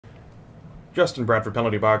Justin Bradford,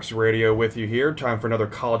 Penalty Box Radio with you here. Time for another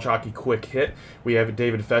college hockey quick hit. We have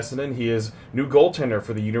David Fessenden. He is new goaltender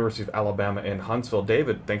for the University of Alabama in Huntsville.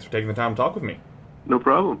 David, thanks for taking the time to talk with me. No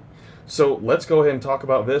problem. So let's go ahead and talk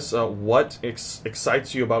about this. What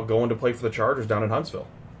excites you about going to play for the Chargers down in Huntsville?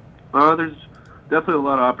 There's definitely a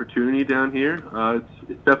lot of opportunity down here.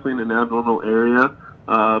 It's definitely in an abnormal area,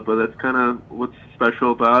 but that's kind of what's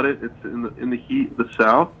special about it. It's in the heat of the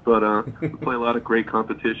South, but we play a lot of great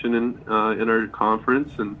competition in our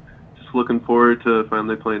conference, and just looking forward to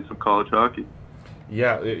finally playing some college hockey.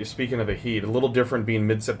 Yeah, speaking of the heat, a little different being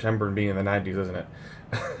mid-September and being in the 90s, isn't it?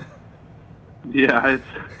 Yeah,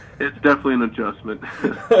 it's definitely an adjustment.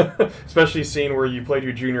 Especially seeing where you played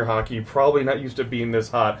your junior hockey, you're probably not used to being this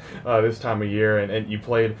hot this time of year, and you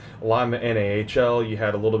played a lot in the NAHL, you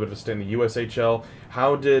had a little bit of a stint in the USHL.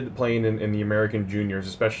 How did playing in the American juniors,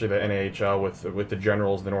 especially the NAHL with the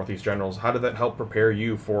Generals, the Northeast Generals, how did that help prepare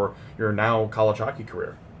you for your now college hockey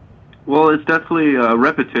career? Well, it's definitely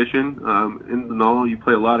repetition. In the NAHL, you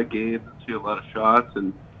play a lot of games, see a lot of shots,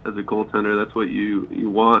 and as a goaltender, that's what you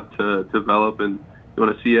want to develop, and you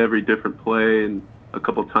want to see every different play and a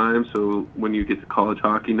couple times. So when you get to college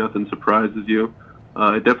hockey, nothing surprises you.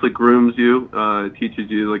 It definitely grooms you. It teaches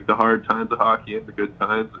you like the hard times of hockey and the good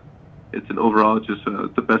times. It's an overall just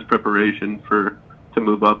the best preparation to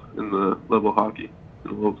move up in the level of hockey, in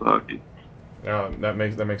the world of hockey. That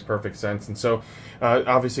makes perfect sense. And so,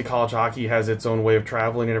 obviously, college hockey has its own way of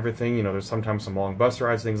traveling and everything. You know, there's sometimes some long bus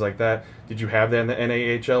rides, things like that. Did you have that in the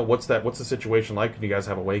NAHL? What's the situation like when you guys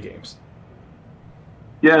have away games?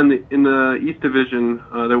 Yeah, in the East Division,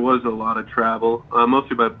 there was a lot of travel,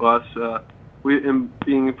 mostly by bus.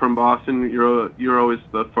 Being from Boston, you're always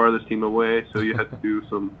the farthest team away, so you had to do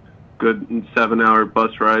some good 7-hour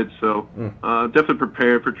bus rides. So definitely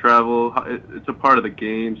prepared for travel. It's a part of the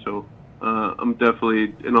game, so. I'm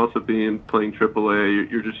definitely, and also playing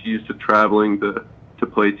AAA, you're just used to traveling to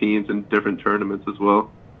play teams in different tournaments as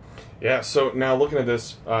well. Yeah, so now looking at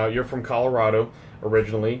this, you're from Colorado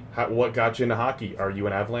originally. What got you into hockey? Are you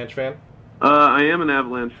an Avalanche fan? I am an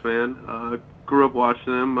Avalanche fan. Grew up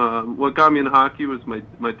watching them. What got me into hockey was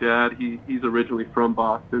my dad. He's originally from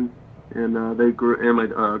Boston, and my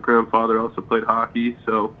grandfather also played hockey,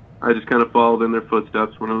 so I just kind of followed in their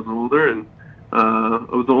footsteps when I was older, and I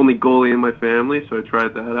was the only goalie in my family, so I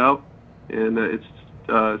tried that out, and it's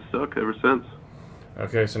stuck ever since.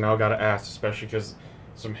 Okay, so now I got to ask, especially because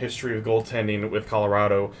some history of goaltending with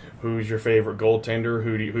Colorado. Who's your favorite goaltender?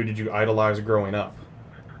 Who did you idolize growing up?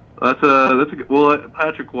 Well,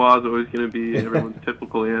 Patrick Waugh is always going to be everyone's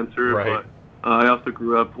typical answer, right. But I also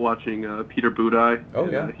grew up watching Peter Budaj. Oh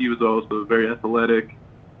yeah, he was also a very athletic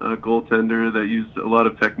goaltender that used a lot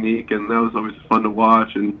of technique, and that was always fun to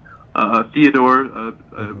watch. And Theodore,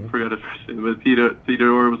 I forgot his first name, but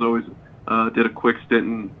Theodore was always did a quick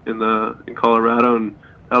stint in Colorado, and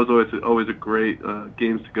that was always a great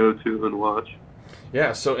games to go to and watch.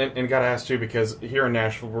 Yeah, so and got to ask too, because here in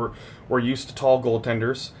Nashville we're used to tall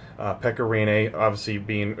goaltenders. Pekka Rinne, obviously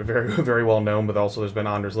being very very well known, but also there's been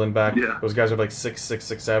Anders Lindback. Yeah. Those guys are like 6'6",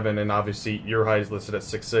 6'7", and obviously your height is listed at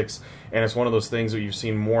 6'6", and it's one of those things that you've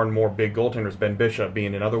seen more and more big goaltenders. Ben Bishop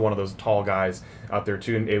being another one of those tall guys out there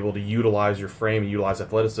too, and able to utilize your frame and utilize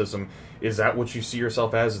athleticism. Is that what you see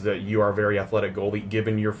yourself as? Is that you are a very athletic goalie,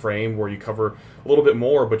 given your frame, where you cover a little bit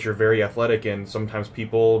more, but you're very athletic, and sometimes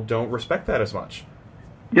people don't respect that as much?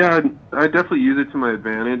 Yeah, I definitely use it to my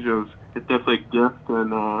advantage. It's definitely a gift,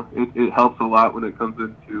 and it helps a lot when it comes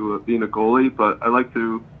into being a goalie. But I like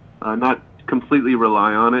to not completely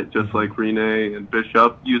rely on it, just like Rinne and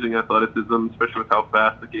Bishop, using athleticism, especially with how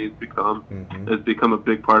fast the game's become, has become a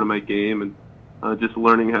big part of my game, and just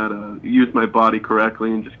learning how to use my body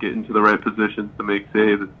correctly and just get into the right positions to make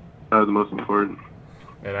saves is the most important.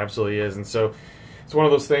 It absolutely is, and so it's one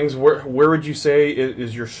of those things. Where would you say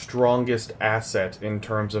is your strongest asset in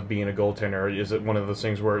terms of being a goaltender? Is it one of those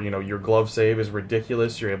things where your glove save is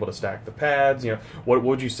ridiculous? You're able to stack the pads. What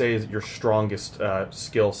would you say is your strongest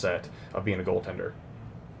skill set of being a goaltender?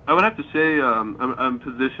 I would have to say I'm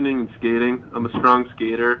positioning and skating. I'm a strong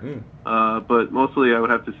skater, but mostly I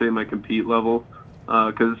would have to say my compete level,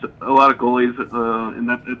 because a lot of goalies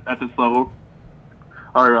at this level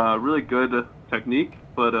are really good technique.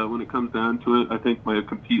 But when it comes down to it, I think my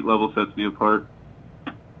compete level sets me apart.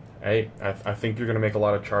 Hey, I think you're going to make a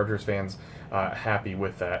lot of Chargers fans happy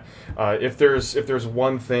with that. If there's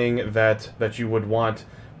one thing that you would want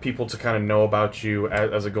people to kind of know about you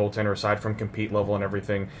as a goaltender, aside from compete level and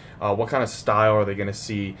everything, what kind of style are they going to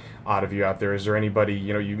see out of you out there? Is there anybody,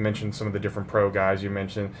 you mentioned some of the different pro guys. You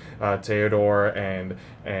mentioned Theodore and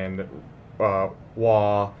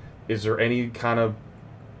Waugh. Is there any kind of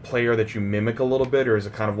player that you mimic a little bit, or is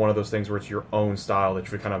it kind of one of those things where it's your own style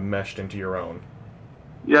that you've kind of meshed into your own?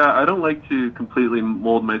 Yeah, I don't like to completely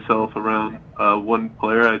mold myself around one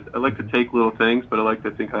player. I like to take little things, but I like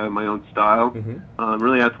to think I have my own style. I'm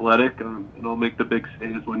really athletic, and I'll make the big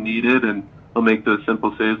saves when needed, and I'll make the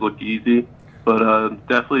simple saves look easy. But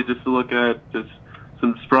definitely just to look at just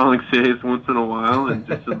some sprawling saves once in a while, and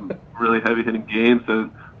just some really heavy-hitting games that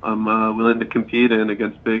I'm willing to compete in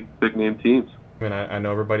against big name teams. And I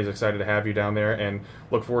know everybody's excited to have you down there, and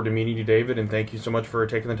look forward to meeting you, David, and thank you so much for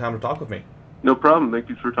taking the time to talk with me. No problem. Thank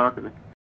you for talking to me.